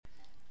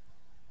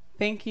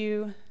Thank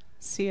you,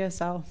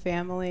 CSL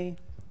family,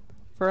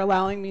 for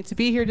allowing me to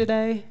be here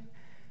today.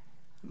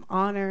 I'm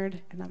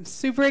honored and I'm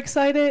super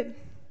excited.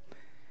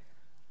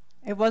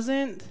 It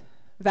wasn't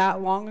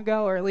that long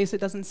ago, or at least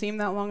it doesn't seem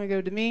that long ago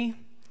to me,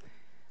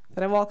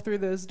 that I walked through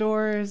those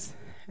doors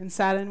and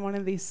sat in one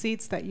of these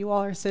seats that you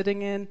all are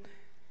sitting in,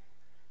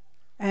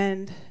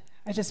 and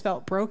I just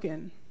felt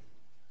broken.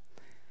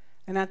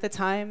 And at the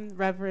time,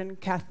 Reverend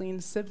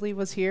Kathleen Sibley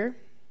was here,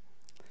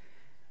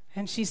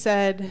 and she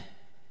said,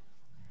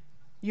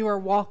 "You are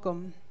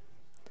welcome,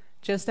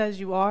 just as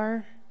you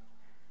are,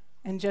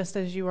 and just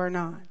as you are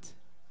not."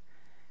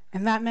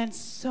 And that meant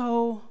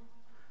so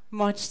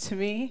much to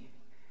me,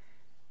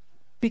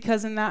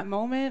 because in that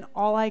moment,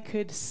 all I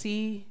could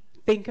see,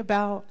 think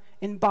about,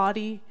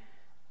 embody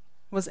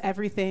was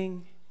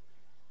everything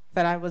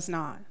that I was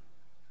not.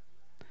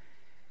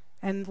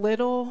 And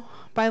little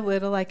by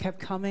little, I kept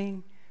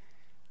coming,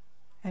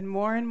 and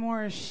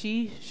more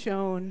she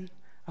shone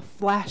a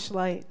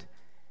flashlight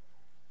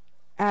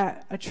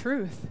at a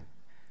truth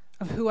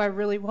of who I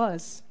really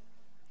was.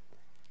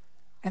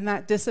 And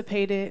that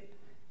dissipated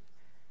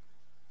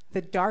the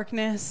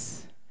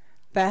darkness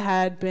that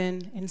had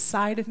been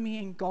inside of me,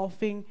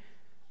 engulfing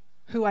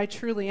who I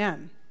truly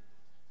am.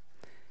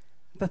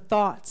 The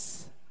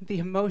thoughts, the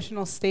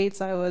emotional states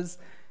I was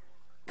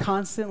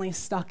constantly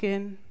stuck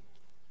in,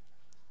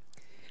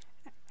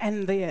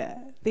 and the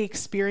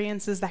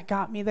experiences that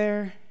got me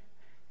there,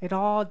 it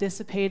all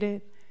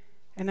dissipated.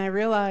 And I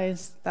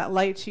realized that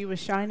light she was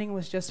shining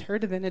was just her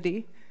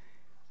divinity,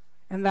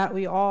 and that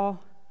we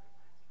all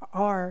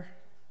are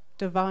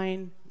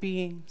divine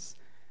beings.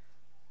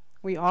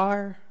 We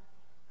are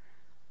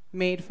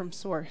made from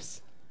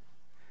source.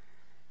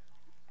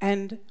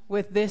 And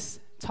with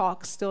this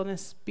talk,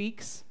 Stillness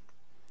Speaks,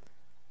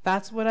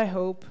 that's what I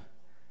hope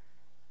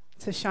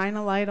to shine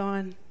a light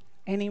on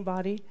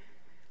anybody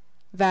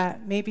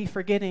that may be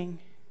forgetting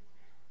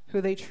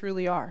who they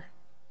truly are,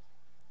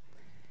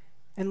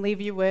 and leave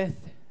you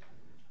with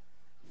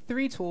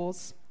 3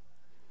 tools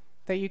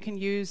that you can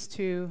use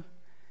to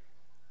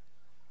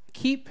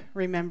keep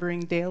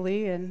remembering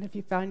daily, and if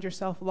you found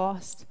yourself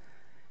lost,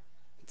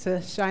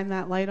 to shine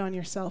that light on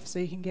yourself so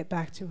you can get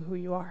back to who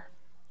you are.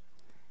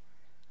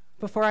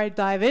 Before I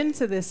dive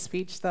into this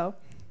speech, though,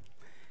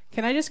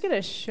 can I just get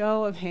a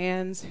show of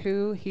hands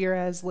who here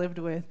has lived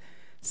with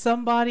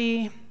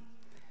somebody,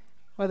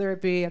 whether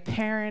it be a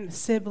parent, a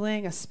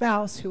sibling, a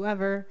spouse,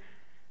 whoever,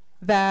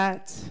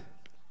 that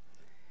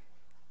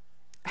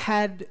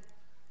had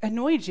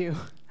annoyed you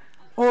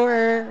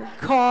or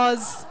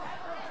caused...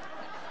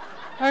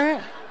 All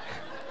right.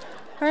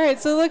 All right,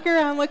 so look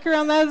around,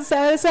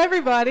 that's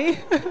everybody.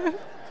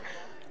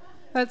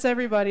 That's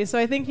everybody. So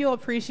I think you'll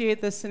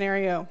appreciate this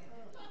scenario.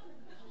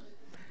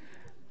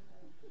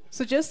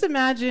 So just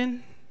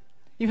imagine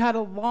you had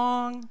a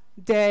long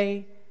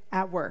day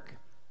at work.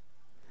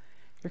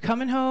 You're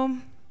coming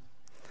home,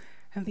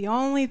 and the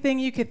only thing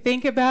you could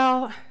think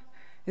about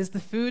is the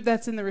food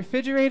that's in the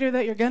refrigerator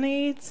that you're gonna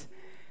eat,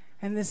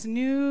 and this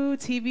new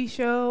TV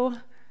show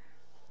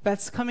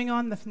that's coming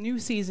on, the new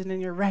season,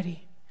 and you're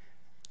ready.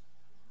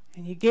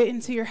 And you get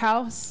into your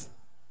house,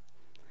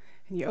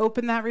 and you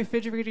open that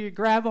refrigerator, you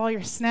grab all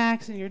your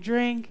snacks and your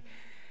drink,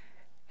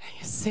 and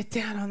you sit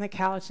down on the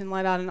couch and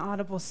let out an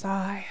audible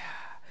sigh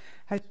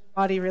as your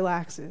body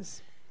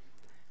relaxes.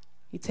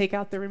 You take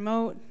out the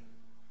remote,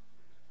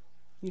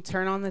 you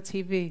turn on the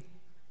TV,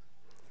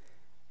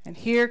 and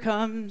here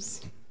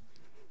comes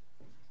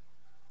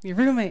your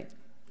roommate.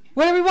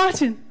 "What are we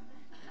watching?"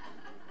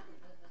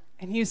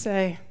 And you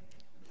say,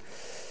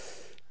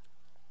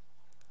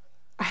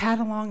 "I had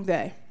a long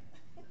day.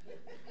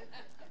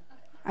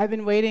 I've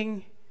been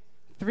waiting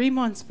 3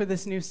 months for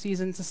this new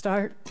season to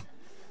start.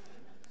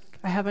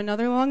 I have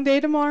another long day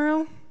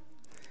tomorrow.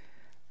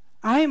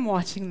 I am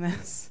watching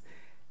this.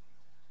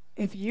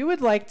 If you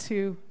would like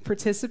to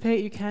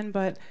participate, you can,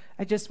 but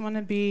I just want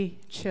to be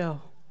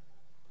chill."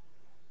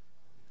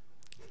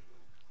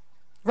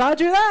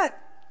 "Roger that,"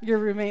 your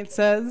roommate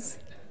says.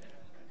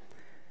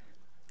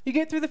 You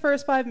get through the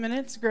first 5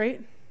 minutes,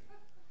 great.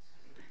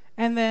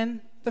 And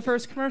then the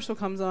first commercial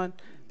comes on,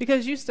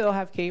 because you still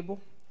have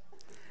cable.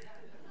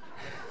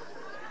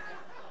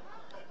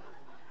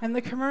 And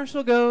the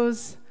commercial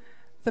goes,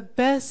 "The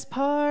best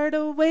part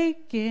of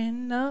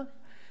waking up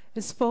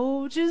is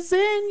Folgers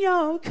in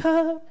your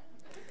cup."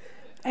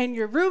 And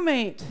your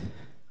roommate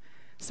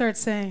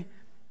starts saying,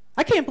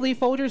 "I can't believe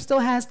Folgers still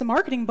has the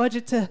marketing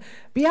budget to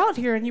be out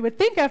here, and you would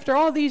think after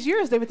all these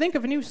years they would think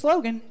of a new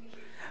slogan.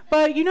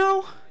 But you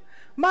know,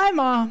 my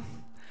mom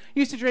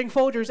used to drink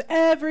Folgers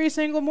every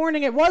single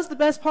morning. It was the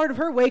best part of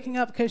her waking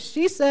up, because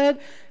she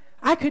said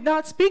I could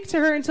not speak to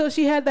her until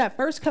she had that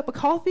first cup of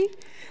coffee,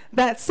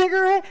 that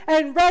cigarette,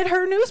 and read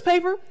her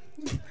newspaper."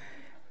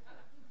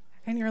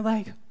 And you're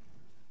like,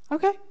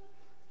 "Okay,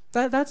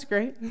 that's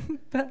great.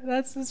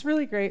 That's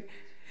really great."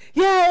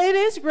 "Yeah, it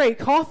is great.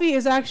 Coffee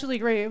is actually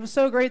great. It was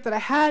so great that I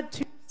had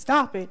to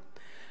stop it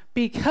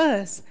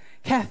because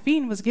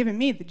caffeine was giving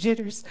me the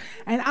jitters,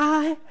 and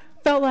I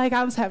felt like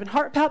I was having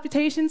heart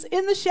palpitations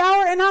in the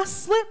shower, and I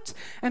slipped,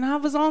 and I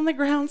was on the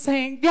ground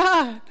saying,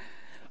 God,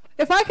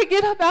 if I could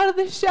get up out of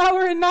this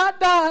shower and not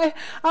die,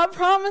 I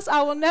promise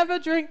I will never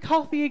drink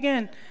coffee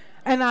again.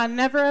 And I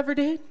never, ever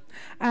did.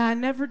 I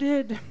never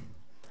did,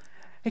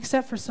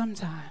 except for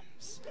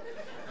sometimes.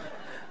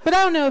 But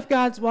I don't know if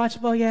God's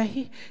watchable. Yeah,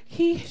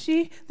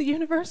 she, the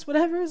universe,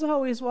 whatever is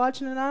always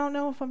watching, and I don't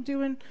know if I'm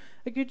doing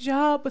a good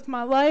job with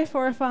my life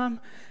or if I'm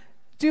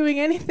doing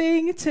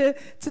anything to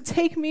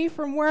take me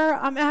from where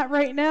I'm at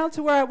right now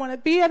to where I want to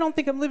be. I don't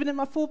think I'm living in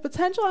my full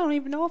potential. I don't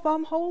even know if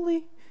I'm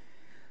holy.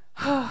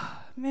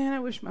 Man, I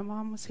wish my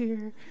mom was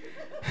here.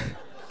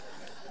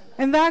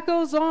 And that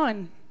goes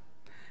on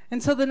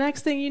until the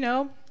next thing you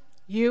know,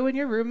 you and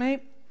your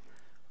roommate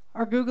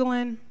are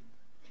Googling,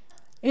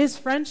 is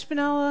French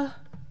vanilla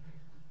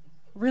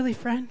really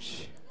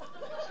French?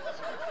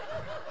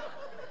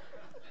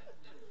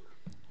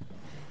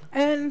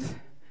 And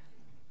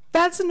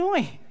that's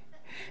annoying.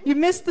 You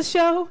missed the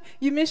show.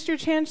 You missed your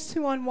chance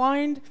to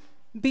unwind,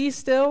 be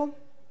still,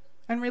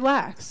 and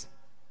relax.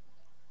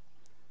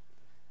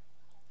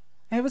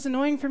 And it was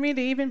annoying for me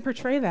to even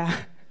portray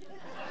that.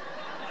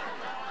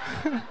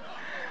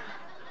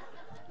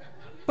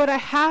 But I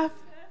have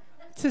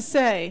to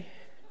say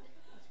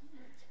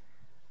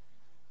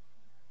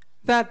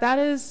that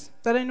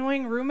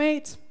annoying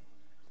roommate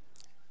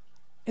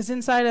is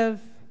inside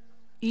of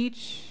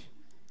each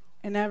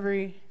and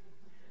every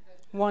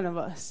one of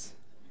us.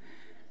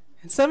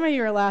 And some of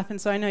you are laughing,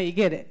 so I know you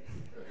get it.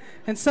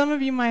 And some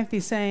of you might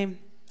be saying,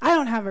 I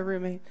don't have a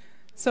roommate.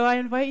 So I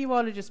invite you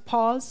all to just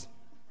pause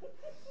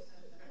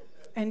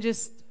and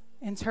just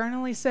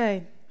internally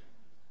say,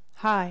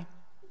 hi,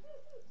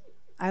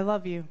 I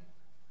love you.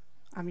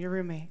 I'm your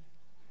roommate.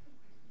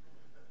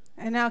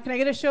 And now, can I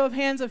get a show of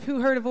hands of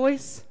who heard a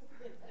voice?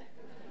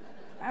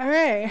 All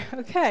right,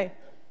 okay.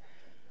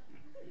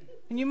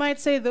 And you might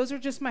say, those are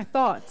just my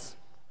thoughts.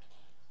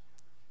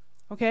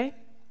 Okay?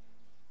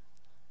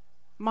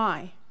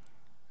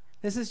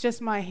 This is just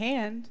my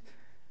hand,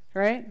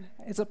 right?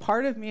 It's a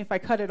part of me. If I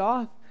cut it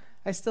off,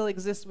 I still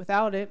exist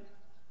without it.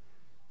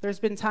 There's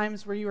been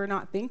times where you are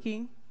not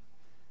thinking.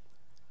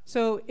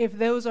 So if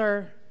those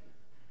are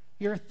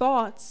your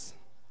thoughts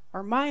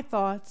or my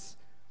thoughts,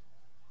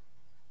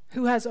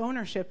 who has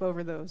ownership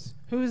over those?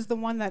 Who is the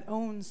one that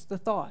owns the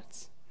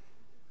thoughts?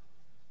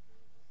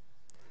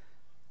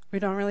 We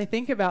don't really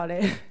think about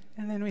it.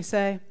 And then we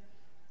say,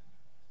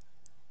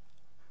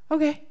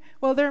 okay,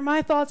 well, they're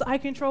my thoughts. I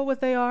control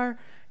what they are.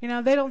 You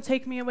know, they don't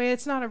take me away.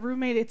 It's not a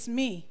roommate. It's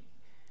me.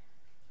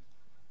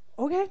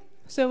 Okay,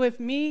 so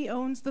if me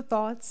owns the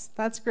thoughts,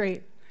 that's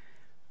great.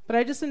 But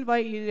I just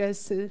invite you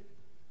guys to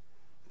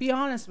be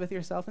honest with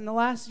yourself. In the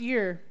last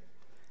year,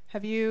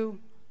 have you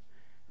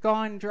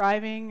gone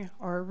driving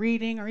or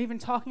reading or even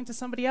talking to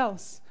somebody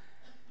else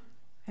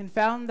and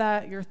found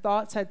that your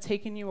thoughts had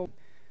taken you away?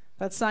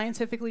 That's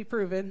scientifically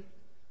proven.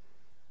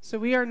 So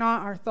we are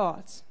not our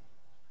thoughts.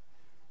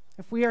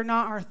 If we are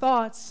not our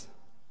thoughts,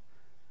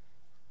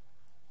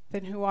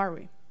 then who are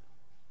we?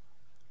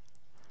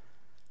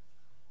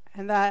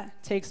 And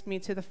that takes me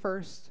to the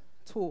first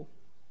tool.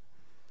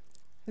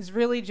 It's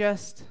really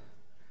just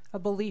a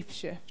belief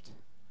shift,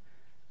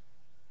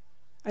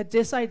 a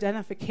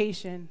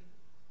disidentification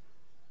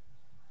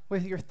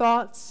with your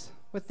thoughts,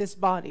 with this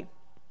body.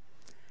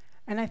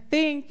 And I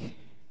think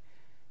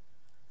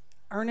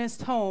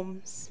Ernest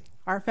Holmes,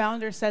 our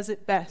founder, says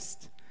it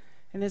best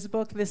in his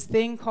book, This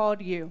Thing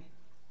Called You.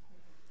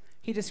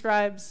 He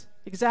describes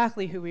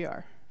exactly who we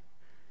are.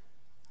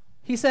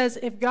 He says,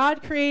 if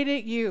God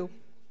created you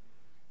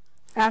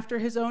after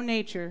his own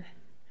nature,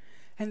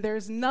 and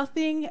there's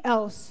nothing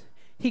else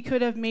he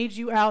could have made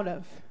you out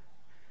of,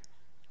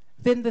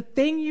 then the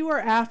thing you are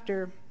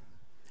after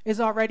is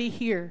already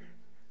here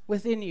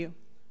within you.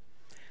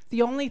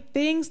 The only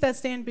things that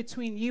stand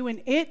between you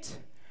and it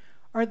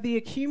are the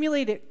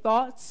accumulated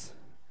thoughts,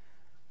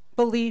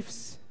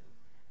 beliefs,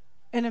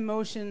 and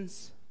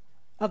emotions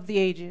of the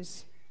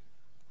ages.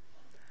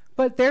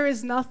 But there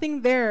is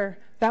nothing there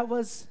that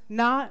was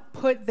not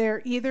put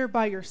there either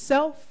by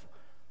yourself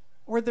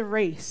or the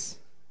race.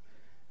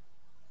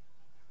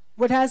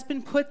 What has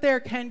been put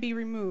there can be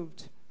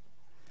removed.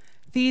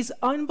 These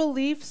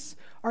unbeliefs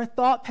are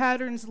thought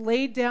patterns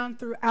laid down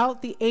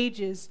throughout the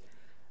ages,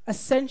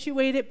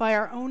 accentuated by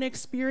our own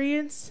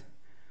experience,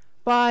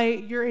 by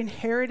your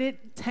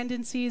inherited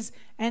tendencies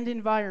and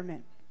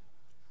environment.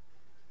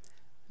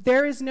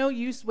 There is no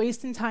use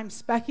wasting time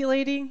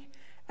speculating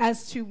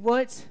as to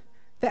what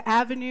the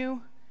avenue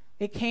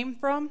it came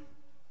from.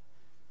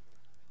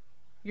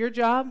 Your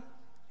job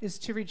is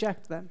to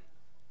reject them.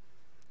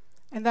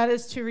 And that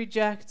is to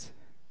reject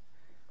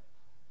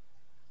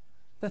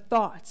the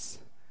thoughts,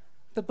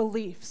 the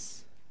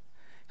beliefs.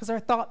 Because our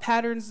thought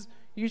patterns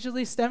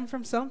usually stem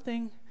from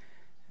something.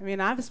 I mean,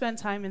 I've spent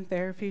time in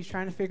therapy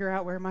trying to figure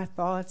out where my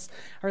thoughts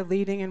are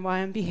leading and why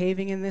I'm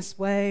behaving in this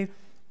way.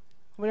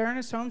 What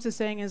Ernest Holmes is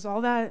saying is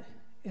all that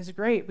is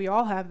great. We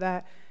all have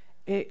that.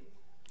 It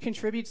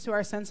contributes to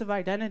our sense of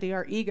identity,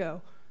 our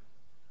ego.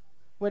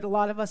 what a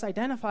lot of us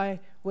identify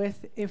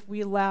with if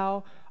we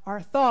allow our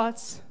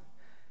thoughts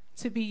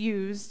to be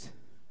used,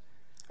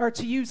 or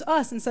to use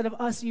us instead of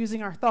us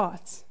using our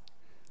thoughts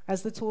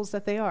as the tools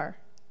that they are.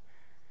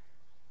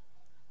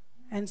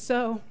 And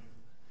so,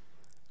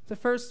 the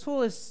first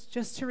tool is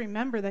just to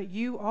remember that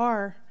you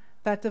are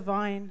that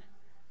divine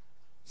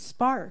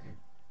spark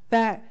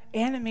that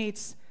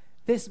animates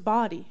this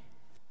body.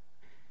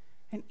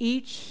 And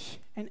each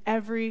and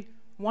every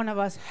one of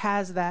us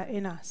has that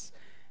in us.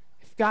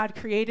 If God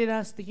created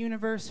us, the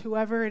universe,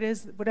 whoever it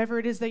is, whatever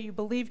it is that you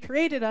believe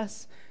created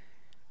us,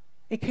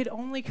 it could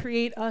only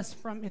create us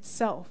from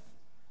itself.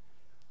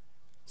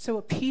 So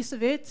a piece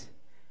of it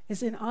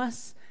is in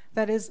us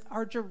that is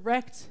our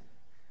direct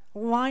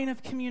line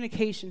of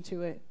communication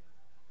to it.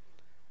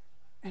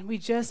 And we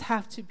just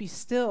have to be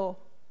still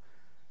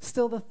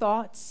the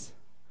thoughts,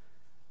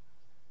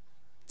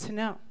 to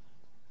know,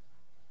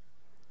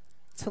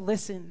 to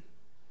listen.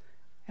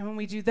 And when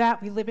we do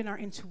that, we live in our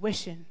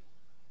intuition.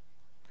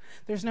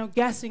 There's no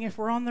guessing if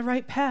we're on the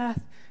right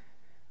path.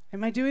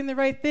 Am I doing the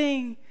right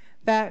thing?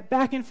 That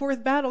back and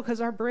forth battle,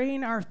 because our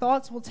brain, our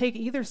thoughts will take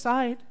either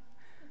side.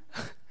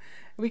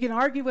 We can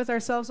argue with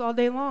ourselves all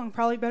day long,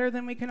 probably better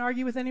than we can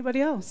argue with anybody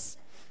else.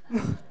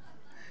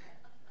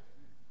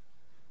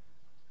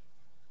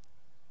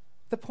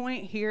 The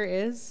point here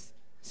is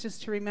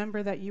just to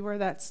remember that you are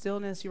that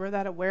stillness, you are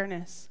that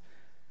awareness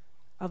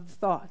of the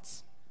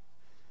thoughts.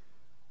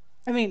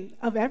 I mean,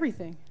 of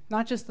everything,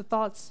 not just the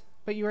thoughts,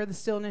 but you are the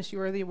stillness, you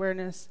are the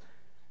awareness,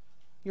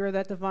 you are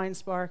that divine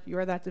spark, you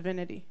are that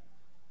divinity,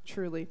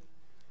 truly.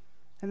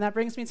 And that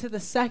brings me to the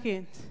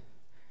second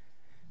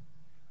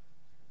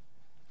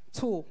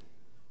tool,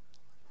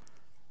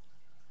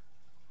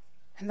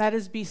 and that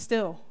is be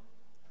still.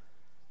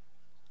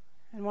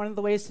 And one of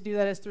the ways to do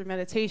that is through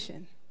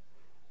meditation,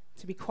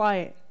 to be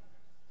quiet.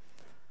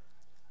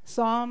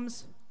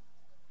 Psalms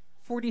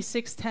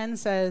 46:10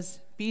 says,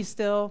 "Be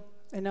still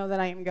and know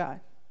that I am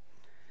God."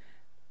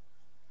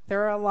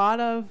 There are a lot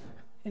of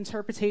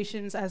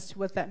interpretations as to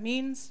what that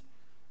means.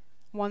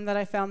 One that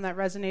I found that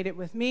resonated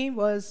with me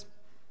was,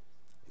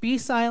 be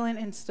silent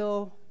and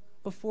still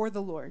before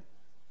the Lord.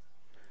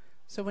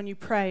 So when you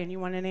pray and you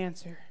want an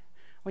answer,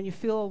 when you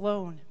feel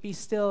alone, be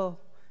still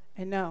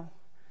and know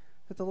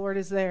that the Lord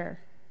is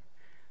there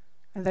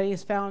and that he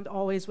is found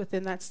always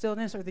within that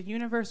stillness or the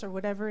universe or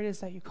whatever it is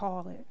that you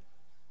call it.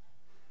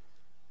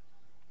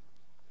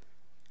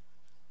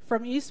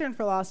 From Eastern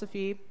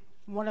philosophy,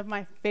 one of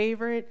my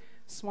favorite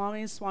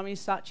Swami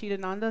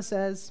Satchidananda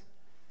says,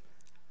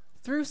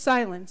 through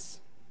silence,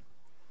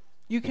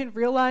 you can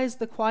realize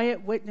the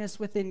quiet witness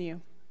within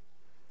you.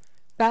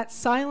 That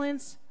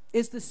silence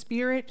is the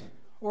spirit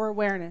or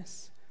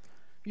awareness.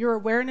 Your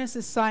awareness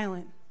is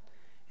silent.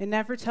 It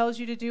never tells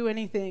you to do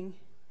anything.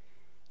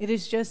 It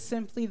is just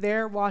simply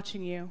there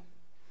watching you,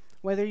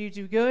 whether you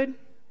do good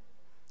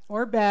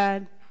or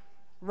bad,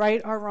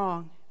 right or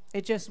wrong.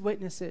 It just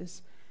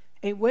witnesses.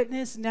 A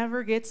witness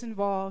never gets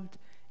involved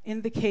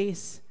in the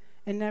case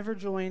and never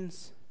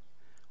joins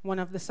one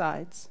of the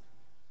sides.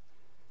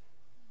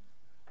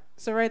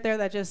 So right there,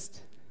 that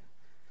just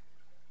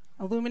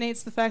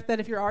illuminates the fact that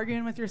if you're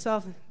arguing with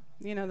yourself,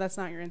 you know, that's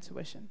not your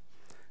intuition.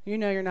 You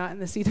know you're not in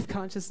the seat of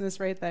consciousness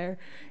right there.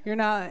 You're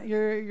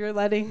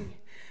letting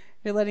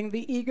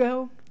the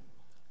ego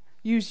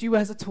use you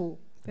as a tool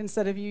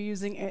instead of you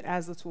using it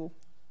as a tool.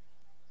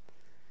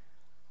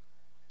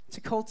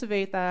 To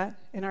cultivate that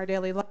in our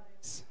daily lives.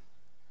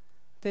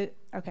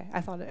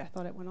 I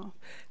thought it went off.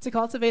 To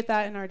cultivate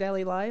that in our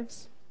daily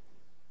lives,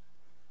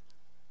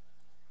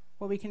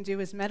 what we can do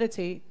is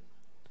meditate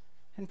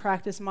and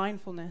practice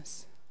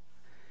mindfulness.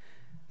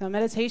 Now,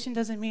 meditation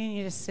doesn't mean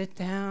you just sit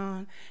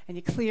down and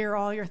you clear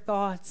all your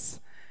thoughts.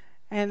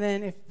 And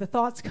then if the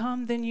thoughts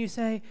come, then you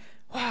say,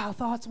 wow,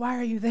 thoughts, why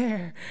are you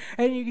there?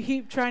 And you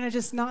keep trying to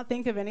just not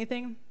think of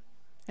anything.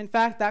 In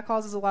fact, that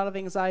causes a lot of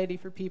anxiety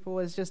for people,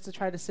 is just to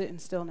try to sit in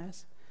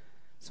stillness.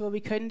 So what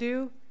we couldn't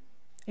do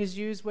is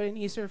use what in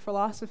Eastern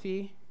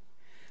philosophy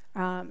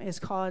is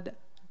called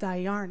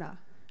dhyana,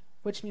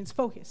 which means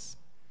focus.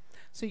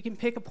 So you can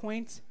pick a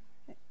point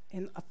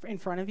in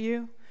front of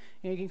you.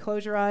 You can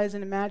close your eyes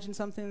and imagine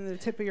something in the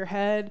tip of your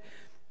head.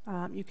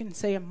 You can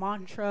say a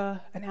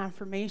mantra, an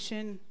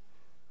affirmation.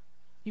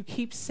 You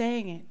keep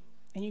saying it.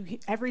 And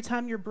every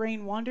time your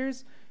brain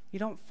wanders, you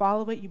don't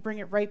follow it, you bring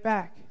it right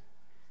back.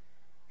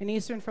 In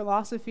Eastern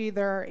philosophy,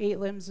 there are 8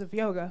 limbs of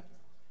yoga.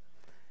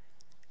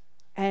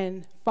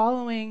 And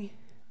following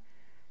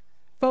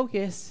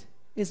focus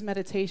is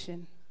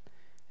meditation.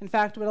 In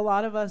fact, what a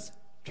lot of us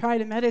try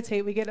to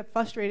meditate, we get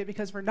frustrated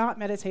because we're not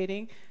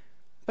meditating,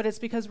 but it's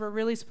because we're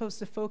really supposed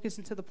to focus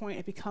until the point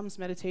it becomes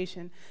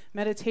meditation.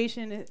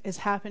 Meditation is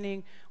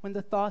happening when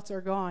the thoughts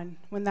are gone,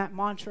 when that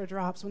mantra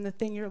drops, when the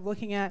thing you're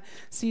looking at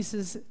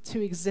ceases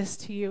to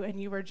exist to you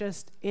and you are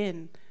just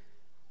in.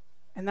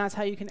 And that's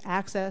how you can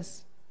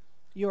access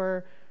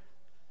your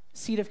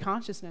seat of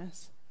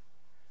consciousness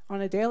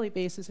on a daily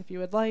basis if you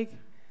would like.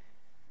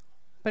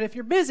 But if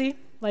you're busy,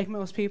 like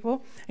most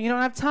people, and you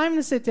don't have time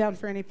to sit down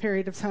for any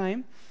period of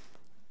time,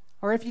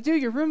 or if you do,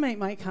 your roommate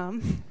might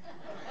come.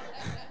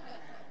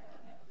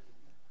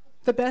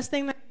 the best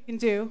thing that you can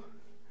do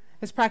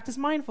is practice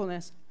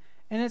mindfulness.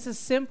 And it's as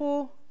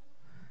simple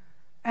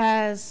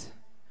as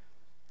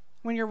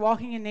when you're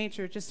walking in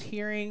nature, just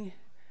hearing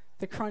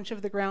the crunch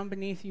of the ground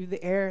beneath you,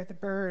 the air, the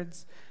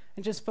birds,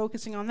 and just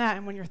focusing on that.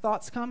 And when your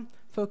thoughts come,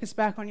 focus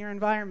back on your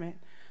environment.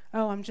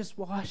 Oh, I'm just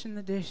washing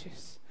the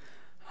dishes.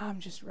 I'm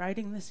just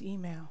writing this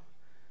email.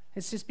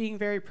 It's just being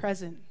very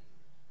present.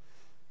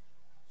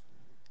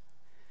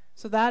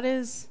 So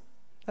that's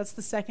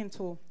the second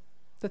tool.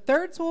 The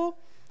third tool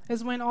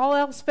is when all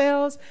else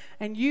fails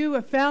and you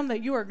have found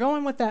that you are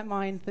going with that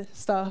mind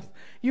stuff.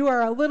 You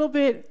are a little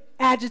bit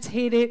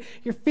agitated.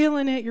 You're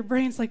feeling it. Your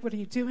brain's like, what are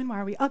you doing? Why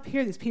are we up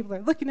here? These people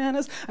are looking at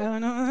us. I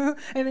don't know.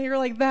 And then you're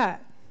like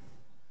that.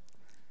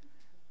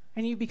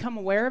 And you become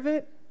aware of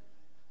it.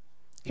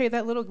 Okay,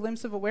 that little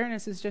glimpse of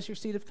awareness is just your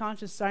seat of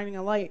conscious shining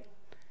a light.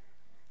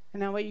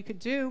 And now what you could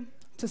do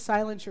to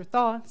silence your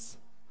thoughts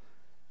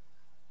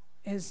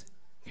is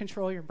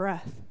control your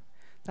breath.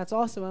 That's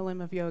also a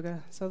limb of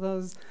yoga. So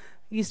those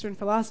Eastern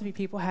philosophy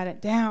people had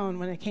it down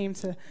when it came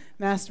to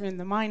mastering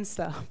the mind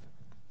stuff.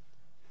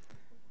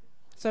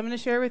 So I'm going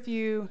to share with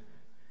you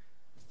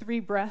 3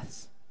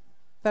 breaths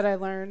that I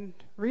learned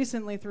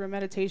recently through a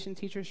meditation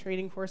teacher's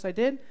training course I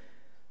did.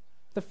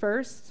 The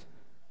first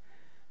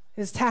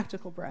is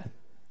tactical breath.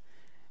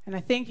 And I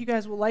think you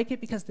guys will like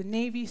it because the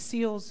Navy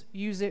SEALs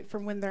use it for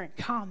when they're in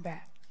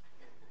combat.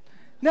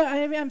 No,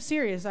 I mean, I'm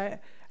serious. I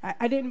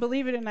didn't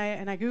believe it, and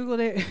I Googled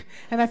it,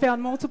 and I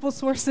found multiple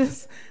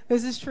sources.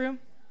 This is true.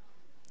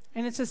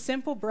 And it's a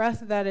simple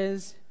breath that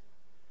is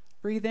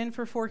breathe in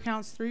for 4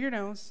 counts through your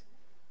nose,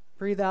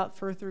 breathe out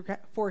for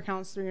 4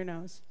 counts through your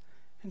nose,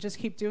 and just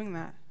keep doing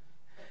that.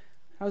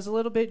 I was a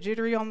little bit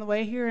jittery on the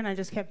way here, and I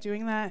just kept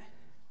doing that.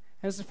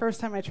 It was the first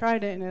time I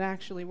tried it, and it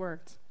actually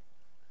worked.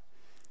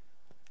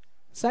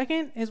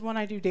 Second is one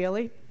I do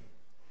daily.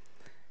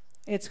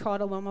 It's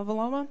called Aloma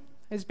Viloma.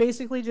 It's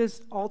basically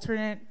just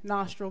alternate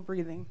nostril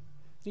breathing.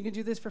 You can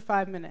do this for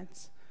 5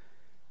 minutes.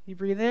 You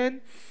breathe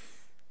in,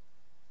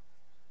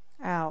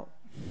 out,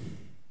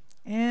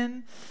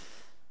 in,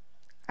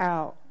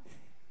 out.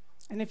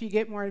 And if you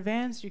get more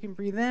advanced, you can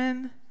breathe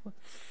in,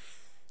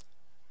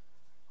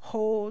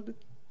 hold,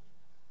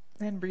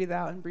 then breathe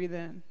out and breathe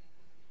in.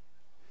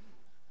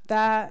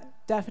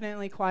 That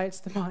definitely quiets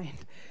the mind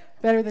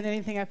better than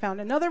anything I found.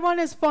 Another one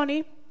is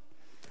funny.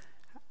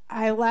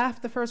 I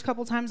laughed the first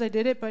couple times I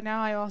did it, but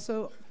now I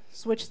also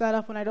switch that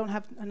up when I don't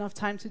have enough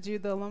time to do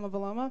the Aloma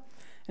Viloma,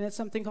 and it's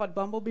something called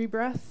bumblebee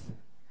breath.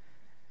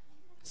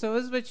 So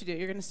this is what you do.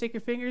 You're going to stick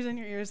your fingers in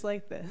your ears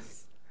like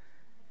this.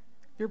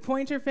 Your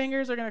pointer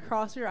fingers are going to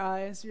cross your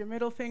eyes. Your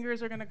middle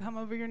fingers are going to come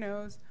over your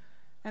nose.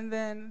 And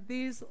then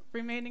these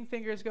remaining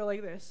fingers go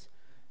like this.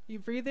 You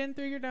breathe in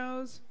through your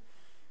nose,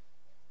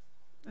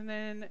 and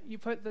then you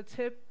put the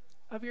tip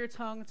of your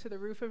tongue to the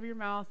roof of your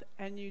mouth,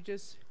 and you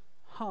just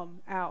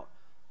hum out.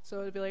 So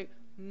it'll be like,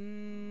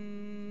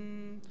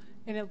 and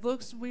it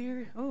looks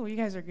weird. Oh, you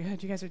guys are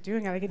good. You guys are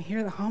doing it. I can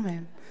hear the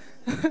humming.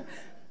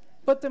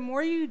 But the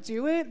more you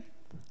do it,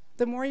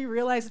 the more you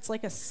realize it's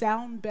like a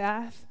sound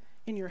bath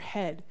in your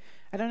head.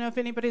 I don't know if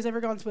anybody's ever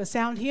gone to a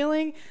sound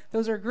healing.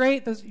 Those are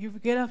great. Those you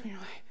get up and you're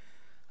like,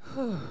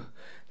 oh,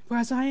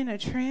 was I in a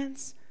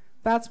trance?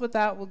 That's what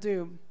that will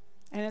do.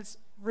 And it's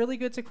really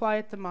good to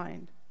quiet the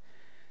mind.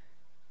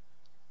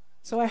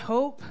 So I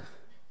hope,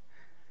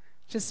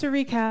 just to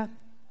recap,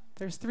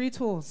 there's 3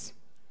 tools.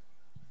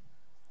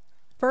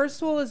 First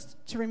tool is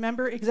to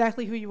remember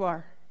exactly who you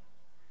are.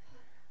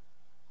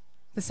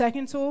 The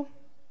second tool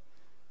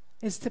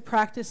is to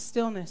practice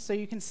stillness so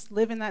you can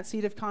live in that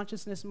seat of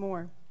consciousness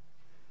more.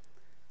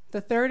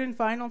 The third and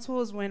final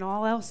tool is when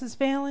all else is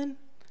failing,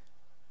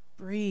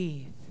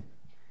 breathe.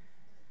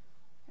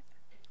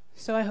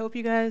 So I hope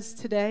you guys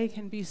today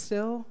can be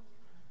still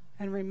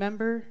and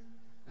remember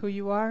who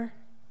you are.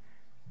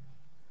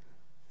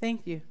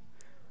 Thank you.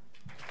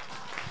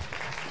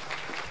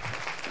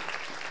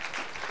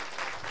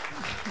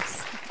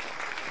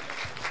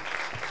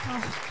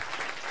 Oh.